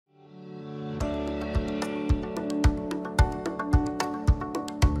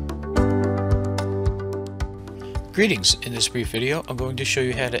Greetings! In this brief video, I'm going to show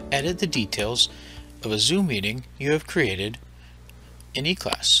you how to edit the details of a Zoom meeting you have created in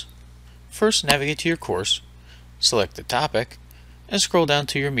eClass. First, navigate to your course, select the topic, and scroll down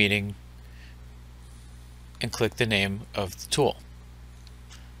to your meeting and click the name of the tool.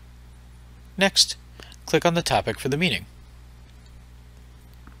 Next, click on the topic for the meeting.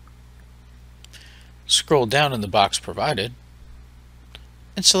 Scroll down in the box provided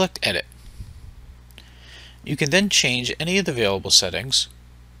and select Edit. You can then change any of the available settings,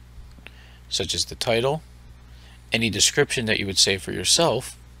 such as the title, any description that you would say for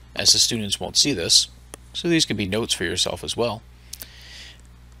yourself, as the students won't see this, so these could be notes for yourself as well,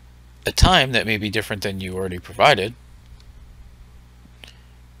 a time that may be different than you already provided,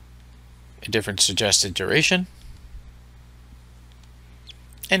 a different suggested duration,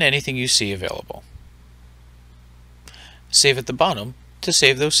 and anything you see available. Save at the bottom to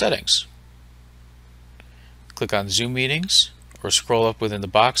save those settings. Click on Zoom Meetings, or scroll up within the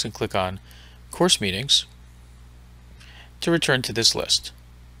box and click on Course Meetings to return to this list.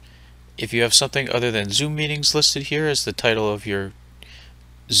 If you have something other than Zoom Meetings listed here as the title of your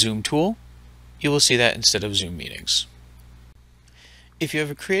Zoom tool, you will see that instead of Zoom Meetings. If you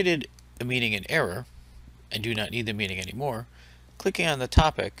have created a meeting in error and do not need the meeting anymore, clicking on the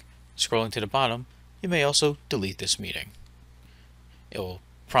topic, scrolling to the bottom, you may also delete this meeting. It will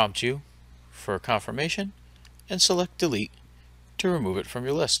prompt you for confirmation and select Delete to remove it from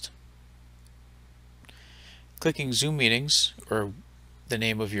your list. Clicking Zoom Meetings, or the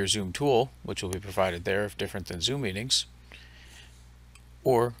name of your Zoom tool, which will be provided there if different than Zoom Meetings,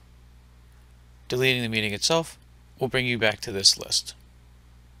 or deleting the meeting itself will bring you back to this list.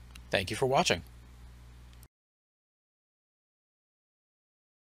 Thank you for watching.